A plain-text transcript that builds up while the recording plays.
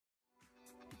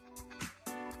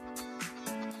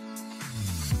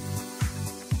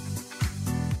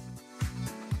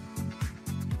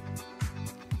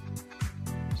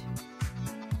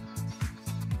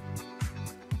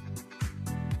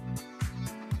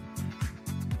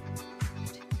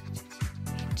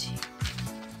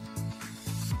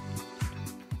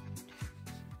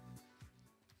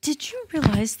Did you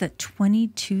realize that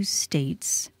 22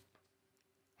 states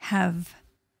have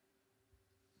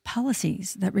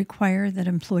policies that require that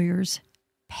employers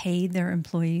pay their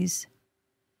employees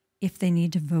if they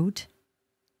need to vote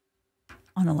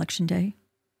on election day?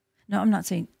 No, I'm not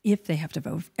saying if they have to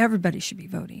vote. Everybody should be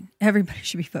voting. Everybody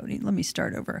should be voting. Let me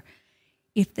start over.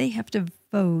 If they have to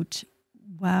vote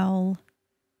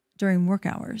during work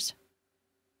hours,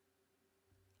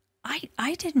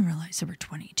 I didn't realize there were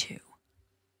 22.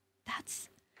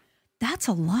 That's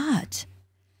a lot.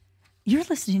 You're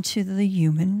listening to The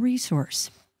Human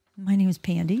Resource. My name is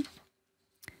Pandy.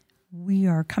 We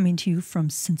are coming to you from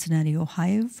Cincinnati,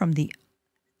 Ohio, from the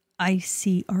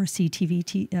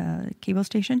ICRC-TV cable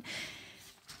station.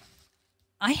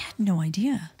 I had no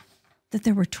idea that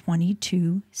there were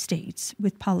 22 states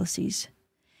with policies.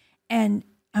 And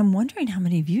I'm wondering how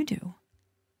many of you do.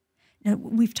 Now,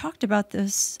 we've talked about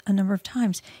this a number of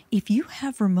times. If you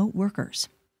have remote workers,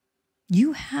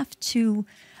 you have to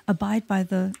abide by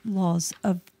the laws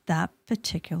of that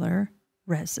particular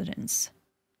residence,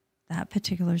 that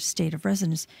particular state of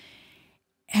residence.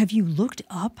 Have you looked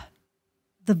up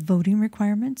the voting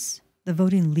requirements, the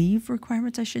voting leave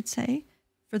requirements, I should say,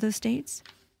 for those states?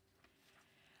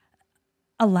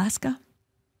 Alaska,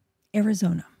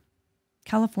 Arizona,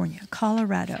 California,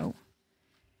 Colorado,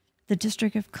 the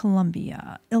District of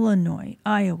Columbia, Illinois,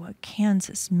 Iowa,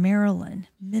 Kansas, Maryland,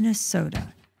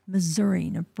 Minnesota, Missouri,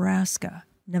 Nebraska,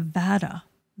 Nevada,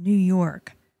 New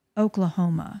York,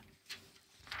 Oklahoma,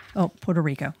 Puerto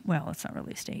Rico. Well, it's not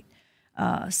really a state.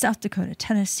 South Dakota,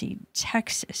 Tennessee,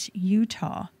 Texas,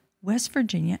 Utah, West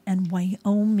Virginia, and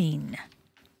Wyoming.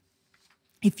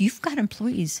 If you've got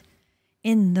employees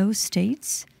in those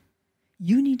states,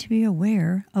 you need to be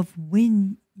aware of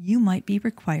when you might be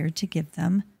required to give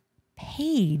them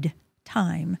paid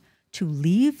time to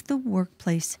leave the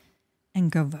workplace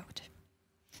and go vote.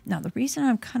 Now, the reason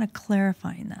I'm kind of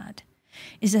clarifying that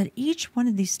is that each one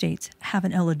of these states have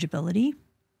an eligibility,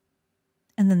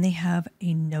 and then they have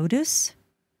a notice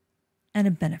and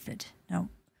a benefit. Now,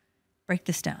 break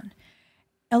this down.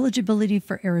 Eligibility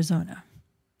for Arizona.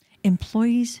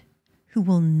 Employees who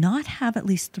will not have at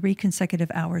least 3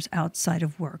 consecutive hours outside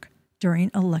of work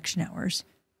during election hours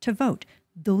to vote.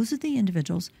 Those are the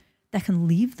individuals that can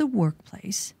leave the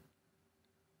workplace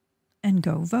and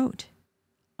go vote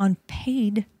on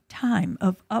paid time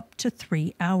of up to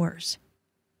 3 hours.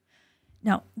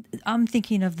 Now, I'm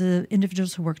thinking of the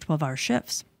individuals who work 12-hour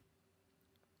shifts.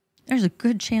 There's a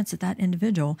good chance that that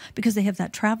individual, because they have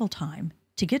that travel time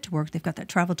to get to work, they've got that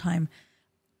travel time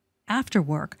after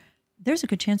work, there's a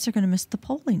good chance they're going to miss the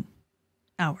polling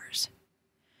hours.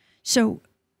 So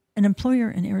an employer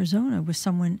in Arizona with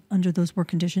someone under those work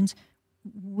conditions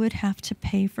would have to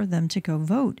pay for them to go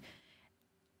vote.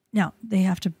 Now, they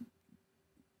have to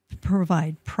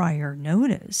provide prior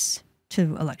notice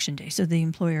to election day so the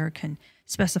employer can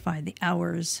specify the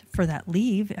hours for that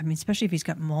leave. I mean, especially if he's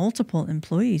got multiple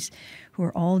employees who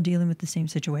are all dealing with the same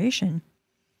situation.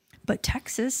 But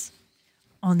Texas,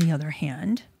 on the other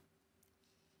hand,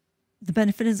 the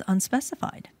benefit is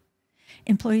unspecified.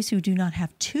 Employees who do not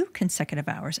have 2 consecutive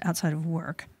hours outside of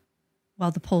work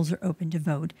while the polls are open to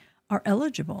vote are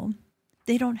eligible.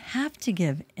 They don't have to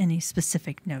give any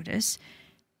specific notice,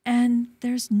 and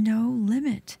there's no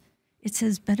limit. It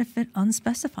says benefit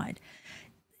unspecified.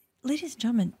 Ladies and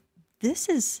gentlemen, this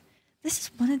is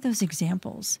one of those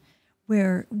examples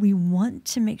where we want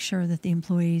to make sure that the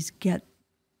employees get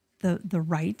the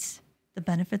rights, the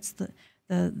benefits, the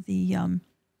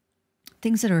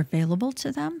things that are available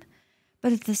to them.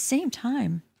 But at the same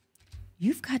time,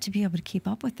 you've got to be able to keep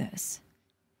up with this,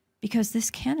 because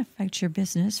this can affect your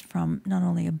business from not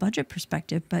only a budget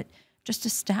perspective, but just a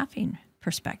staffing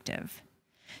perspective.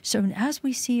 So as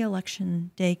we see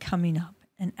election day coming up,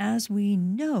 and as we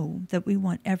know that we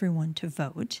want everyone to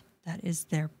vote, that is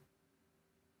their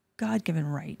God-given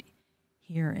right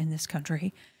here in this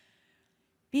country,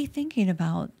 be thinking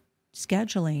about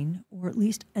scheduling or at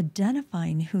least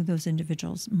identifying who those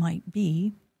individuals might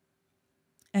be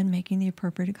and making the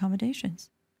appropriate accommodations.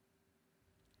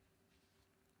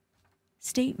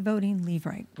 State voting leave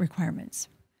requirements.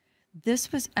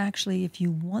 This was actually, if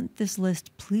you want this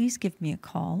list, please give me a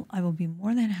call. I will be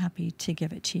more than happy to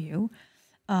give it to you.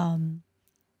 I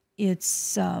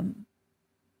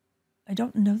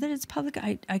don't know that it's public.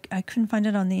 I couldn't find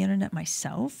it on the internet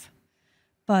myself,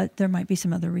 but there might be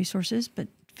some other resources. But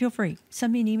feel free.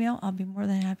 Send me an email. I'll be more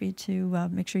than happy to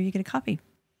make sure you get a copy.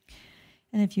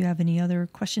 And if you have any other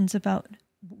questions about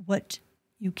what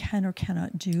you can or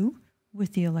cannot do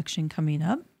with the election coming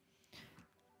up,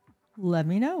 let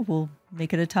me know. We'll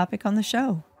make it a topic on the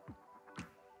show.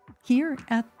 here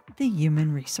at the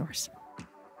Human Resource.